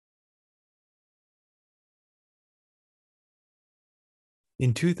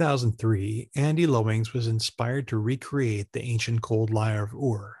In 2003, Andy Lowings was inspired to recreate the ancient Gold Lyre of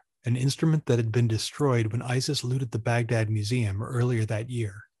Ur, an instrument that had been destroyed when ISIS looted the Baghdad Museum earlier that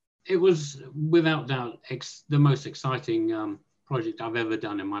year. It was, without doubt, the most exciting project I've ever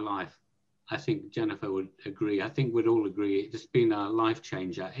done in my life. I think Jennifer would agree. I think we'd all agree. It's been a life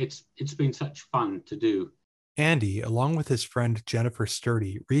changer. It's been such fun to do. Andy, along with his friend Jennifer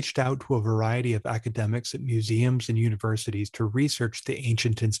Sturdy, reached out to a variety of academics at museums and universities to research the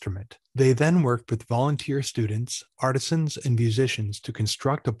ancient instrument. They then worked with volunteer students, artisans, and musicians to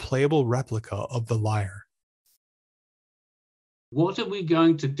construct a playable replica of the lyre. What are we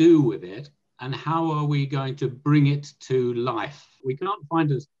going to do with it, and how are we going to bring it to life? We can't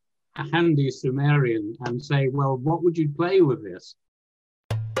find a handy Sumerian and say, well, what would you play with this?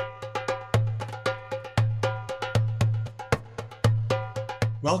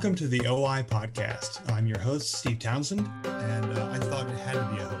 Welcome to the OI podcast. I'm your host, Steve Townsend, and I thought it had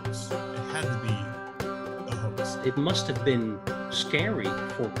to be a hoax. It had to be a hoax. It must have been scary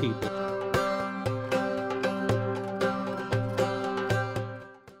for people.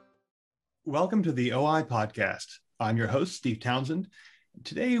 Welcome to the OI podcast. I'm your host, Steve Townsend.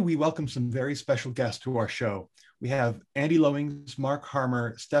 Today, we welcome some very special guests to our show. We have Andy Lowings, Mark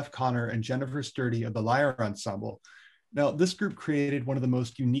Harmer, Stef Conner, and Jennifer Sturdy of the Lyre Ensemble. Now, this group created one of the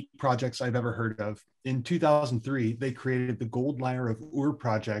most unique projects I've ever heard of. In 2003, they created the Gold Lyre of Ur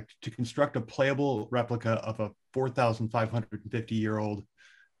project to construct a playable replica of a 4,550-year-old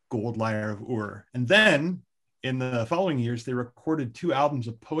Gold Lyre of Ur. And then, in the following years, they recorded 2 albums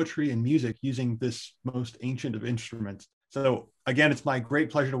of poetry and music using this most ancient of instruments. So again, it's my great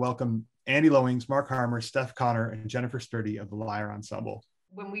pleasure to welcome Andy Lowings, Mark Harmer, Stef Conner, and Jennifer Sturdy of the Lyre Ensemble.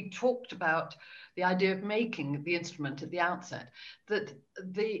 When we talked about the idea of making the instrument at the outset, that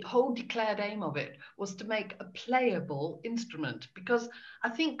the whole declared aim of it was to make a playable instrument, because I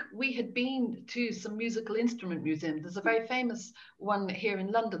think we had been to some musical instrument museums. There's a very famous one here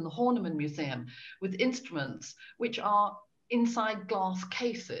in London, the Horniman Museum, with instruments which are inside glass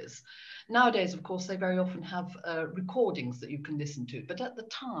cases. Nowadays, of course, they very often have recordings that you can listen to, but at the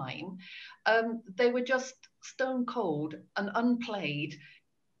time, they were just stone cold and unplayed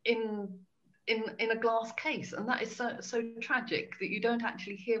in a glass case, and that is so tragic that you don't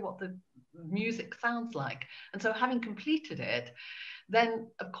actually hear what the music sounds like. And so, having completed it, then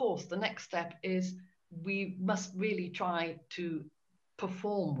of course the next step is we must really try to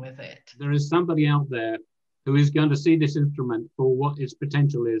perform with it. There is somebody out there who is going to see this instrument for what its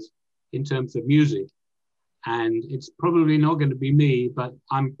potential is in terms of music. And it's probably not going to be me, but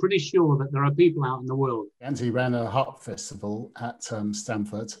I'm pretty sure that there are people out in the world. Andy ran a harp festival at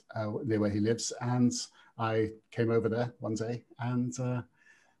Stamford, near where he lives, and I came over there one day and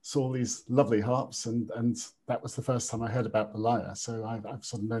saw these lovely harps, and that was the first time I heard about the lyre. So I've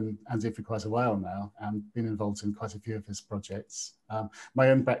sort of known Andy for quite a while now and been involved in quite a few of his projects. My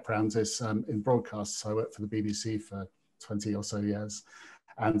own background is in broadcast, so I worked for the BBC for 20 or so years,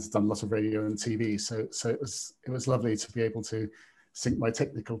 and done a lot of radio and TV. So it was lovely to be able to sink my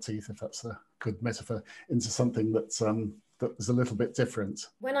technical teeth, if that's a good metaphor, into something that was a little bit different.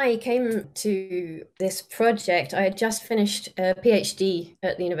 When I came to this project, I had just finished a PhD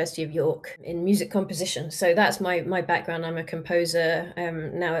at the University of York in music composition. So that's my background. I'm a composer,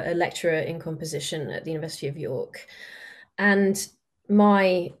 now a lecturer in composition at the University of York. And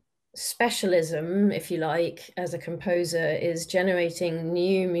my specialism, if you like, as a composer is generating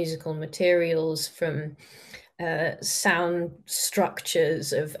new musical materials from sound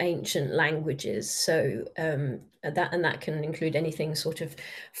structures of ancient languages. So that can include anything sort of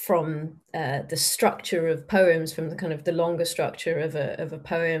from the structure of poems, from the kind of the longer structure of a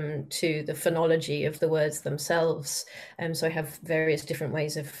poem to the phonology of the words themselves. So I have various different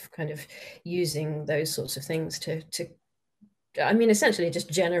ways of kind of using those sorts of things to essentially just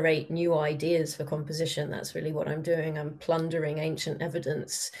generate new ideas for composition. That's really what I'm doing. I'm plundering ancient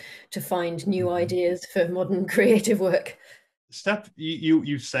evidence to find new ideas for modern creative work. Stef,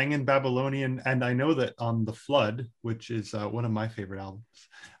 you sang in Babylonian, and I know that on The Flood, which is one of my favorite albums,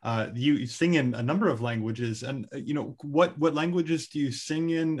 you sing in a number of languages. And what languages do you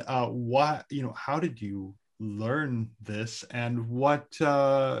sing in? How did you learn this, and why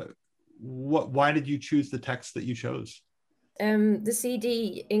did you choose the text that you chose? The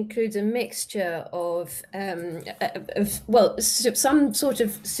CD includes a mixture of some sort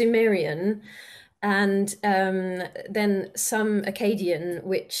of Sumerian and then some Akkadian,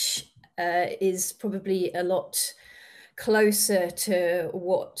 which is probably a lot closer to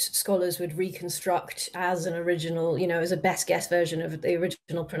what scholars would reconstruct as an original, as a best guess version of the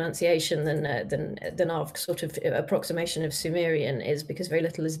original pronunciation than our sort of approximation of Sumerian is, because very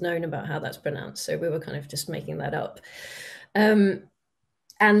little is known about how that's pronounced. So we were kind of just making that up.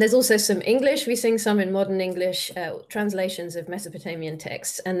 And there's also some English. We sing some in modern English, translations of Mesopotamian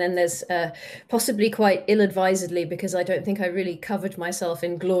texts. And then there's possibly quite ill-advisedly, because I don't think I really covered myself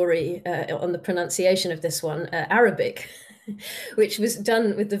in glory on the pronunciation of this one, Arabic, which was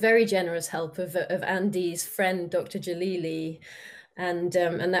done with the very generous help of Andy's friend, Dr. Jalili. And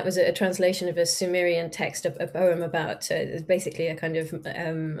that was a translation of a Sumerian text, a poem about basically a kind of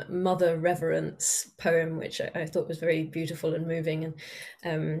mother reverence poem, which I thought was very beautiful and moving.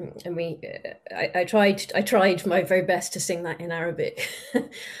 And I tried my very best to sing that in Arabic.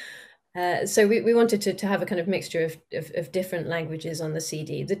 So we wanted to have a kind of mixture of different languages on the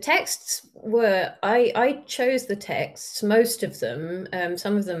CD. The texts were, I chose the texts, most of them.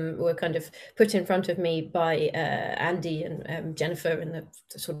 Some of them were kind of put in front of me by Andy and Jennifer in the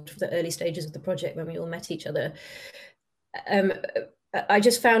sort of the early stages of the project when we all met each other. I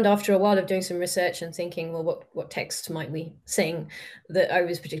just found after a while of doing some research and thinking, well, what texts might we sing, that I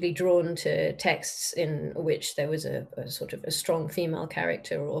was particularly drawn to texts in which there was a sort of a strong female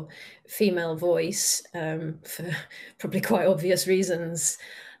character or female voice, for probably quite obvious reasons.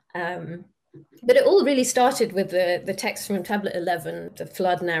 But it all really started with the text from Tablet 11, the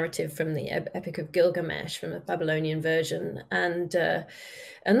flood narrative from the Epic of Gilgamesh, from the Babylonian version. And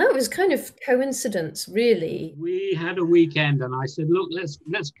that was kind of coincidence, really. We had a weekend and I said, look,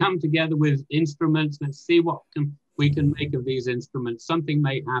 let's come together with instruments. Let's see what we can make of these instruments. Something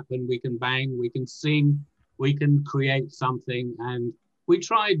may happen. We can bang, we can sing, we can create something. And we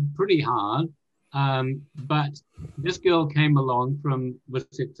tried pretty hard. But this girl came along from,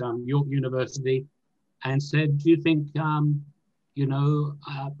 York University, and said, do you think,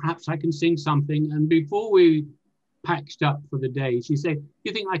 perhaps I can sing something? And before we packed up for the day, she said, do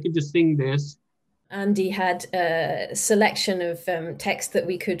you think I could just sing this? Andy had a selection of texts that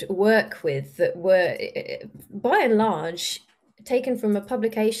we could work with that were, by and large, taken from a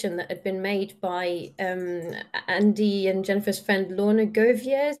publication that had been made by Andy and Jennifer's friend Lorna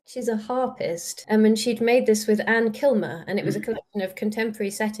Govier. She's a harpist, and she'd made this with Anne Kilmer, and it was a collection of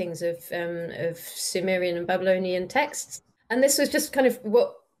contemporary settings of Sumerian and Babylonian texts. And this was just kind of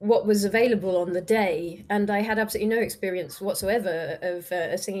what was available on the day, and I had absolutely no experience whatsoever of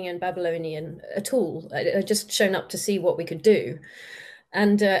singing in Babylonian at all. I'd just shown up to see what we could do,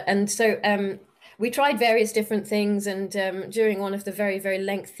 and so we tried various different things, and during one of the very, very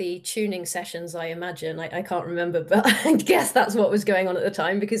lengthy tuning sessions, I imagine, I can't remember, but I guess that's what was going on at the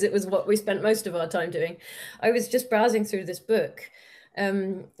time, because it was what we spent most of our time doing. I was just browsing through this book,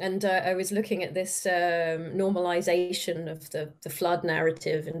 and I was looking at this normalization of the flood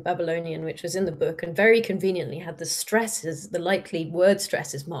narrative in Babylonian, which was in the book, and very conveniently had the stresses, the likely word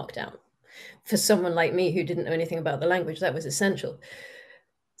stresses marked out. For someone like me who didn't know anything about the language, that was essential.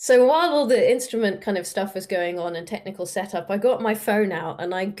 So while all the instrument kind of stuff was going on and technical setup, I got my phone out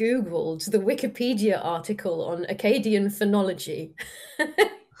and I Googled the Wikipedia article on Akkadian phonology.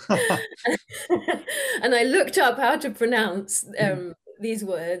 And I looked up how to pronounce these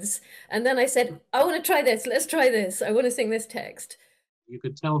words. And then I said, I want to try this. Let's try this. I want to sing this text. You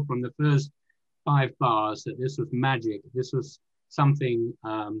could tell from the first 5 bars that this was magic. This was something,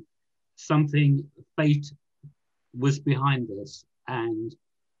 something fate was behind this. And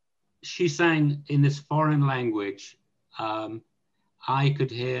she sang in this foreign language. I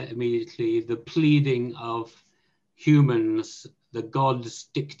could hear immediately the pleading of humans, the gods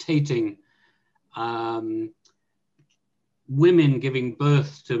dictating, women giving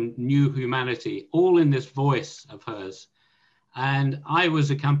birth to new humanity, all in this voice of hers. And I was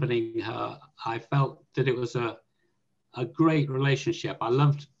accompanying her. I felt that it was a great relationship. I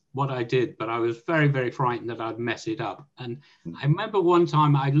loved what I did, but I was very, very frightened that I'd mess it up. And I remember one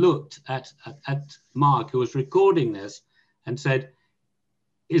time I looked at Mark, who was recording this, and said,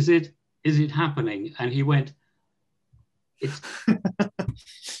 is it happening? And he went,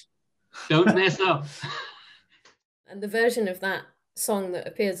 don't mess up. And the version of that song that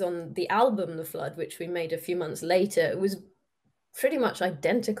appears on the album The Flood, which we made a few months later, was pretty much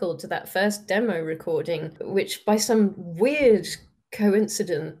identical to that first demo recording, which by some weird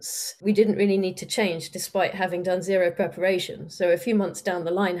coincidence, we didn't really need to change despite having done zero preparation. So a few months down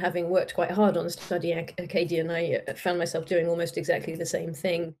the line, having worked quite hard on studying Akkadian, I found myself doing almost exactly the same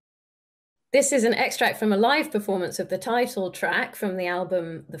thing. This is an extract from a live performance of the title track from the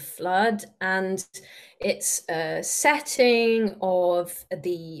album The Flood, and it's a setting of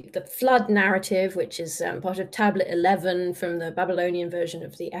the flood narrative, which is part of Tablet 11 from the Babylonian version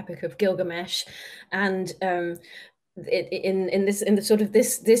of the Epic of Gilgamesh. And in the sort of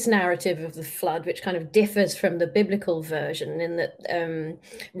this narrative of the flood, which kind of differs from the biblical version, in that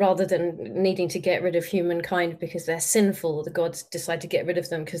rather than needing to get rid of humankind because they're sinful, the gods decide to get rid of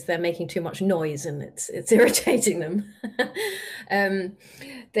them because they're making too much noise and it's irritating them.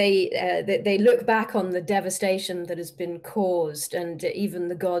 They look back on the devastation that has been caused, and even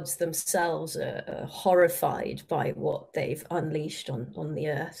the gods themselves are horrified by what they've unleashed on the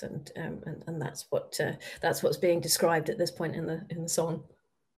earth, and that's what's being described at this point in the song.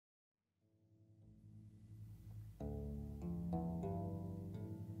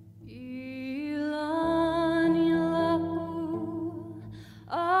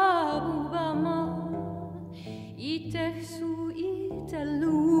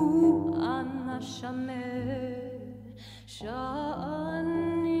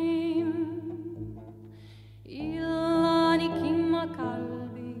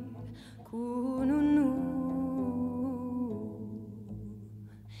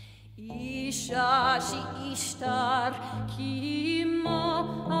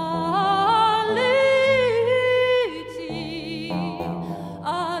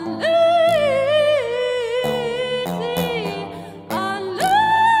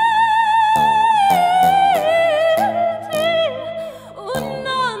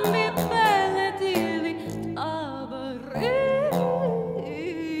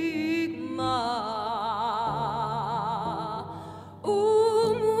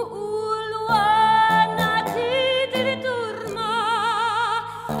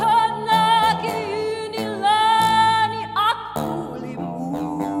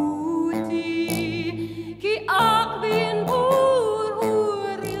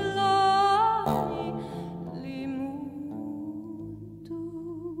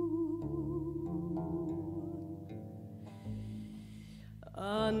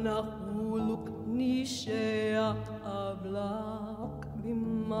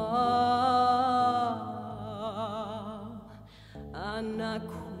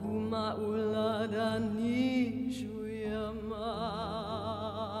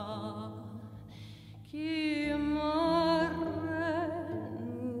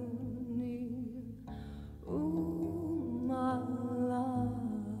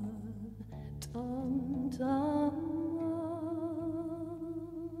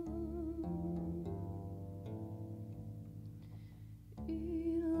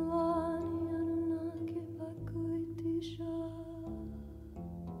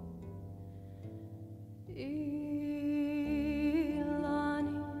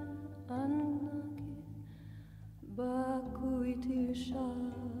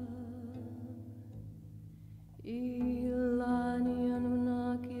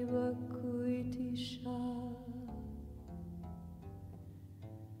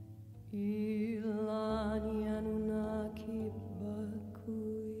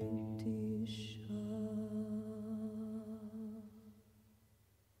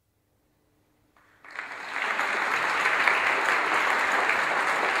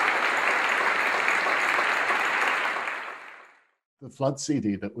 The Flood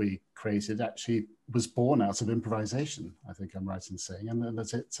CD that we created actually was born out of improvisation, I think I'm right in saying, and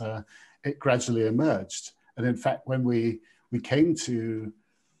that it gradually emerged. And in fact, when we came to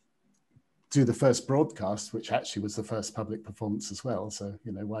do the first broadcast, which actually was the first public performance as well, so,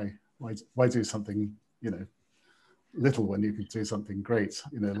 you know, why do something, you know, little when you could do something great,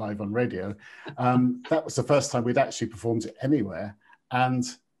 you know, live on radio. That was the first time we'd actually performed it anywhere. And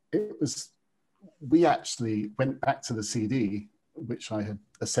we actually went back to the CD, which I had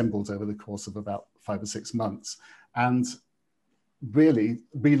assembled over the course of about 5 or 6 months, and really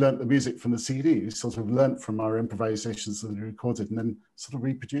relearned the music from the CD, sort of learnt from our improvisations that we recorded and then sort of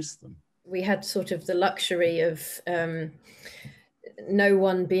reproduced them. We had sort of the luxury of no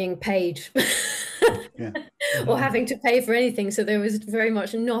one being paid Yeah. or having to pay for anything. So there was very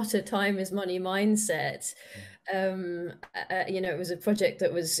much not a time is money mindset. You know, it was a project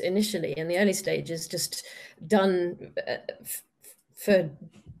that was initially in the early stages just done for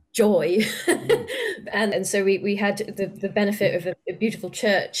joy And so we had the benefit of a beautiful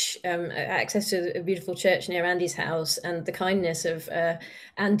church, access to a beautiful church near Andy's house, and the kindness of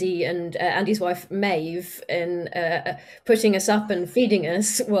Andy and Andy's wife Maeve in putting us up and feeding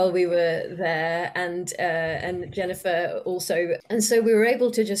us while we were there, and Jennifer also. And so we were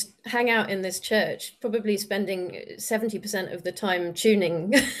able to just hang out in this church, probably spending 70% of the time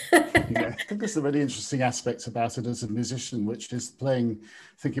tuning. Yeah, I think there's a really interesting aspect about it as a musician, which is thinking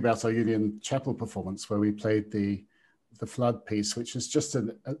about our Union Chapel performance, where we played the flood piece, which is just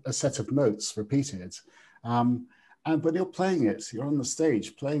a set of notes repeated. And when you're playing it, you're on the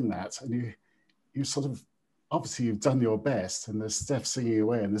stage playing that, and you sort of, obviously you've done your best, and there's Stef singing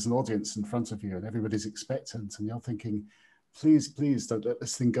away, and there's an audience in front of you, and everybody's expectant, and you're thinking, please don't let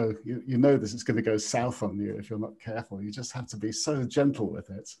this thing go. You know this is going to go south on you if you're not careful. You just have to be so gentle with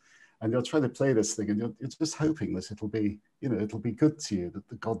it. And you're trying to play this thing, and you're just hoping that it'll be good to you, that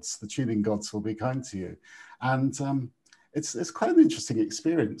the tuning gods will be kind to you. And it's quite an interesting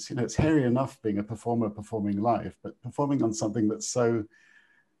experience. You know, it's hairy enough being a performer performing live, but performing on something that's so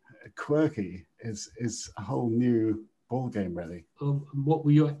quirky is a whole new ball game, really. What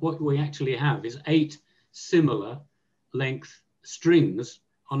we actually have is 8 similar length strings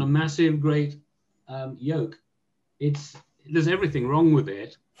on a massive great yoke. There's everything wrong with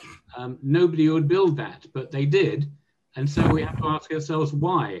it. Nobody would build that, but they did. And so we have to ask ourselves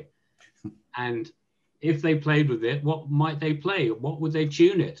why. And if they played with it, what might they play? What would they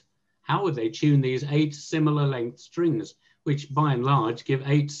tune it? How would they tune these 8 similar length strings, which by and large give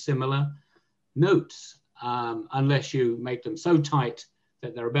 8 similar notes, unless you make them so tight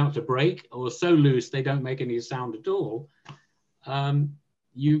that they're about to break, or so loose they don't make any sound at all.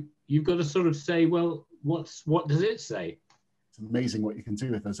 You've got to sort of say, well, what does it say? It's amazing what you can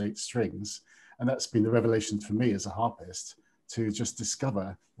do with those 8 strings. And that's been the revelation for me as a harpist, to just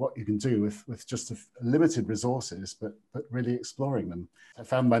discover what you can do with just limited resources, but really exploring them. I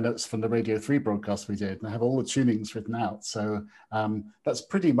found my notes from the Radio 3 broadcast we did, and I have all the tunings written out. So that's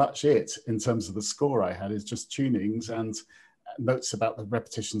pretty much it in terms of the score I had, is just tunings and notes about the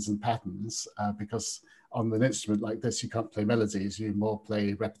repetitions and patterns, because on an instrument like this, you can't play melodies, you more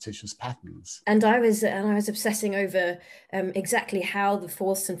play repetitious patterns. And I was obsessing over exactly how the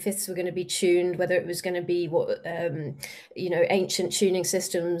fourths and fifths were going to be tuned, whether it was going to be ancient tuning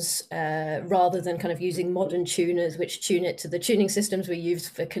systems rather than kind of using modern tuners, which tune it to the tuning systems we use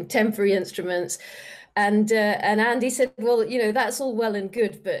for contemporary instruments. And Andy said, well, that's all well and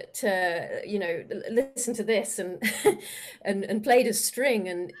good, but listen to this, and and played a string,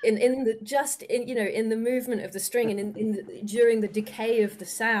 and in the movement of the string, and during the decay of the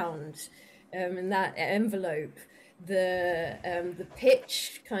sound, in that envelope, the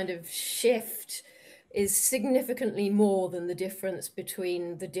pitch kind of shift is significantly more than the difference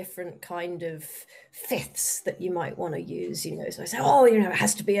between the different kind of fifths that you might want to use. So I say, it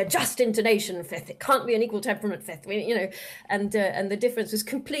has to be a just intonation fifth, it can't be an equal temperament fifth, and the difference was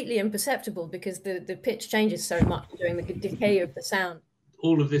completely imperceptible because the pitch changes so much during the decay of the sound.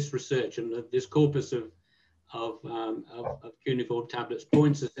 All of this research and this corpus of cuneiform tablets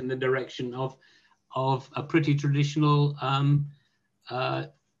points us in the direction of a pretty traditional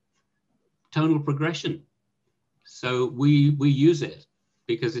tonal progression. So we use it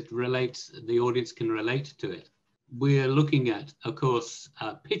because it relates, the audience can relate to it. We're looking at, of course,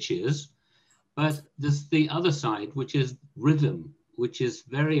 pitches, but there's the other side, which is rhythm, which is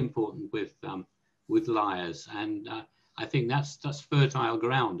very important with lyres. And I think that's fertile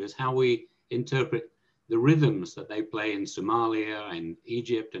ground, is how we interpret the rhythms that they play in Somalia and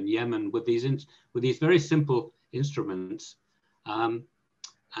Egypt and Yemen with these very simple instruments.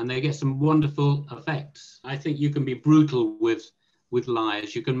 And they get some wonderful effects. I think you can be brutal with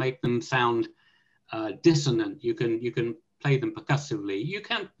lyres. You can make them sound dissonant. You can play them percussively. You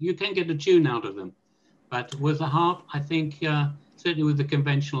can get a tune out of them. But with the harp, I think certainly with the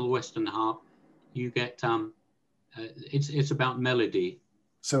conventional Western harp, you get it's about melody.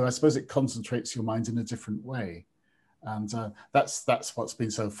 So I suppose it concentrates your mind in a different way, and that's what's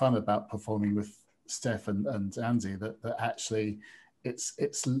been so fun about performing with Stef and Andy. That actually.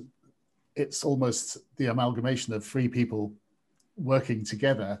 It's almost the amalgamation of 3 people working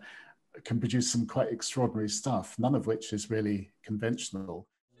together can produce some quite extraordinary stuff, none of which is really conventional.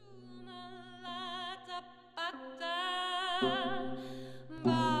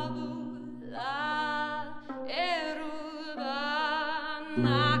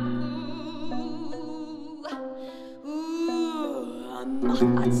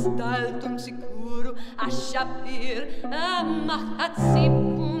 Ashapir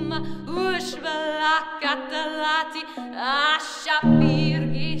mahatsipum ushvalakatalati Ashapir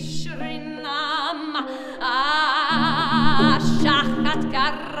gishrina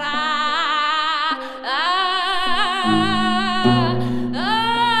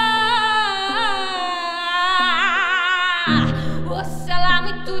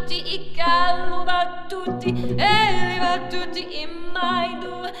battuti, I callo battuti, e li battuti, I mai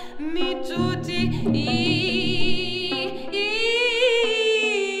due, mi tutti,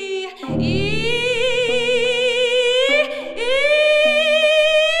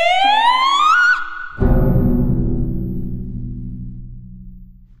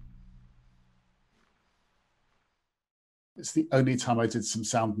 It's the only time I did some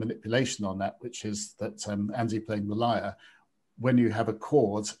sound manipulation on that, which is that Andy playing the lyre, when you have a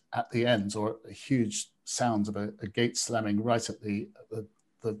chord at the end or a huge sound of a gate slamming right at the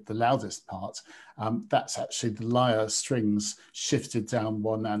loudest part, that's actually the lyre strings shifted down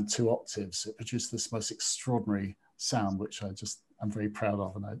 1 and 2 octaves. It produced this most extraordinary sound, which I'm very proud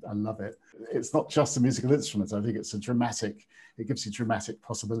of, and I love it. It's not just a musical instrument. I think it's it gives you dramatic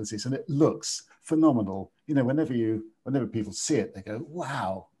possibilities, and it looks phenomenal. You know, whenever people see it, they go,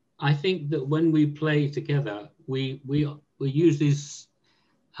 wow. I think that when we play together, we use these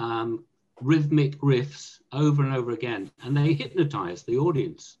rhythmic riffs over and over again, and they hypnotize the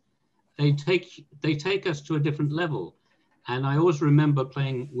audience. They take us to a different level. And I always remember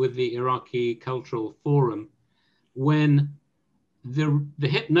playing with the Iraqi Cultural Forum when the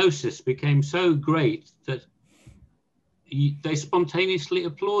hypnosis became so great that they spontaneously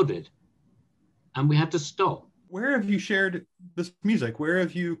applauded, and we had to stop. Where have you shared this music? Where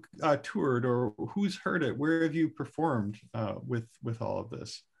have you toured, or who's heard it? Where have you performed with all of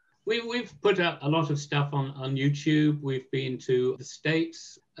this? We've put out a lot of stuff on YouTube. We've been to the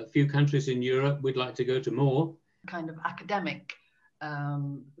States, a few countries in Europe. We'd like to go to more. Kind of academic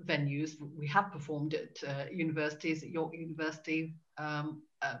venues. We have performed at universities. At York University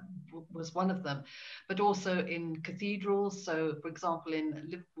was one of them, but also in cathedrals. So, for example, in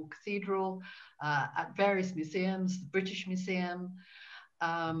Liverpool Cathedral, at various museums, the British Museum.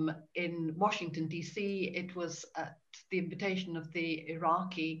 In Washington, D.C., it was at the invitation of the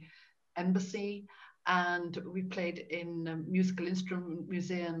Iraqi embassy, and we played in musical instrument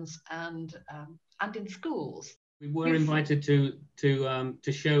museums and in schools. We were invited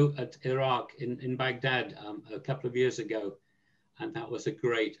to show at Iraq in Baghdad a couple of years ago, and that was a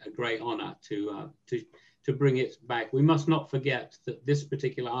great honor to bring it back. We must not forget that this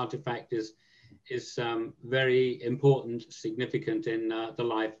particular artifact is very important, significant in the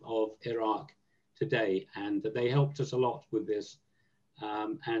life of Iraq today, and that they helped us a lot with this.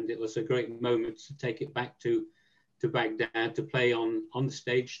 And it was a great moment to take it back to Baghdad, to play on the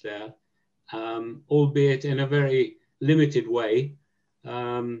stage there, albeit in a very limited way,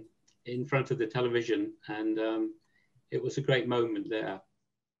 in front of the television. And it was a great moment there.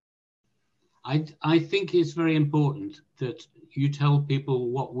 I think it's very important that you tell people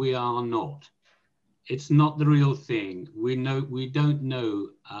what we are not. It's not the real thing. We don't know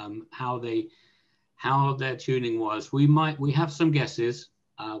how their tuning was. We have some guesses.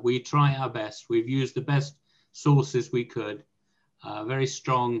 We try our best. We've used the best sources we could, very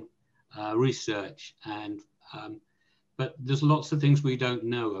strong research, but there's lots of things we don't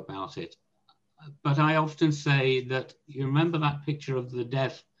know about it. But I often say that, you remember that picture of the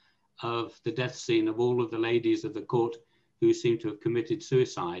death scene of all of the ladies of the court who seem to have committed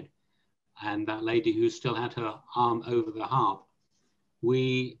suicide, and that lady who still had her arm over the harp.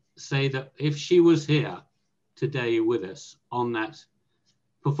 We say that if she was here today with us on that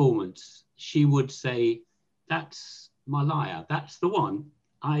performance, she would say, that's my lyre, that's the one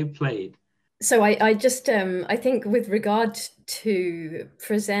I played. So I just, I think with regard to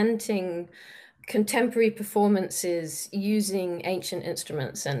presenting contemporary performances using ancient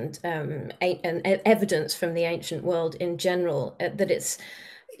instruments and evidence from the ancient world in general, that it's,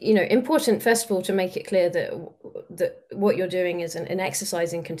 you know, important, first of all, to make it clear that what you're doing is an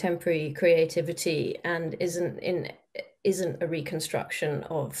exercise in contemporary creativity and isn't a reconstruction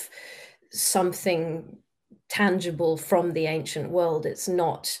of something tangible from the ancient world. It's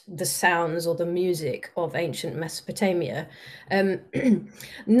not the sounds or the music of ancient Mesopotamia.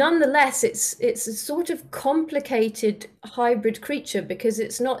 Nonetheless, it's a sort of complicated hybrid creature because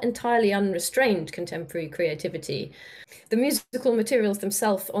it's not entirely unrestrained contemporary creativity. The musical materials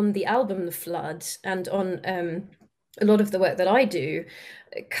themselves on the album The Flood and on a lot of the work that I do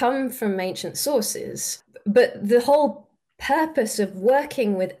come from ancient sources, but the whole purpose of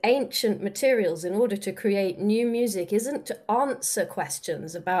working with ancient materials in order to create new music isn't to answer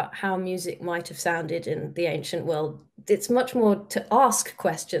questions about how music might have sounded in the ancient world. It's much more to ask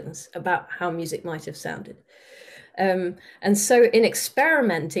questions about how music might have sounded. And so in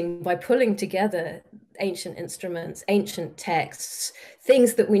experimenting by pulling together ancient instruments, ancient texts,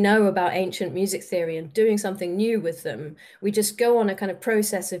 things that we know about ancient music theory, and doing something new with them. We just go on a kind of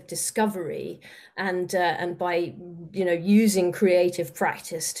process of discovery, and by using creative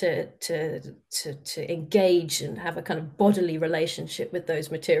practice to engage and have a kind of bodily relationship with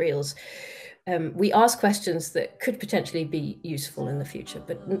those materials, we ask questions that could potentially be useful in the future,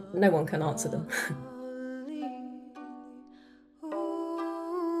 but no one can answer them.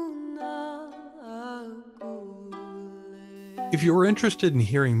 If you are interested in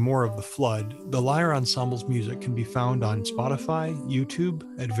hearing more of The Flood, the Lyre Ensemble's music can be found on Spotify, YouTube,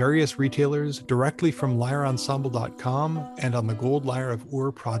 at various retailers, directly from lyreensemble.com, and on the Gold Lyre of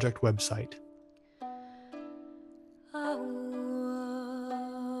Ur project website.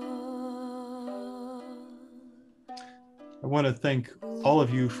 I want to thank all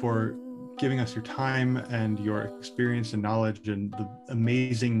of you for giving us your time and your experience and knowledge and the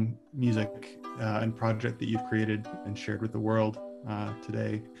amazing music and project that you've created and shared with the world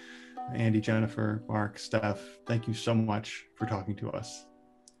today. Andy, Jennifer, Mark, Stef, thank you so much for talking to us.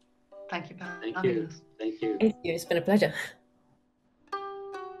 Thank you, Pat. Thank you. Thank you. Thank you. It's been a pleasure.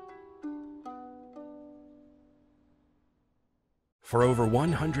 For over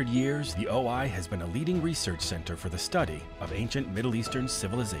 100 years, the OI has been a leading research center for the study of ancient Middle Eastern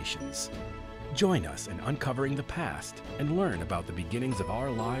civilizations. Join us in uncovering the past and learn about the beginnings of our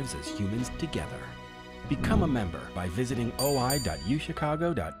lives as humans together. Become a member by visiting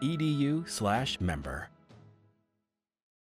oi.uchicago.edu/member.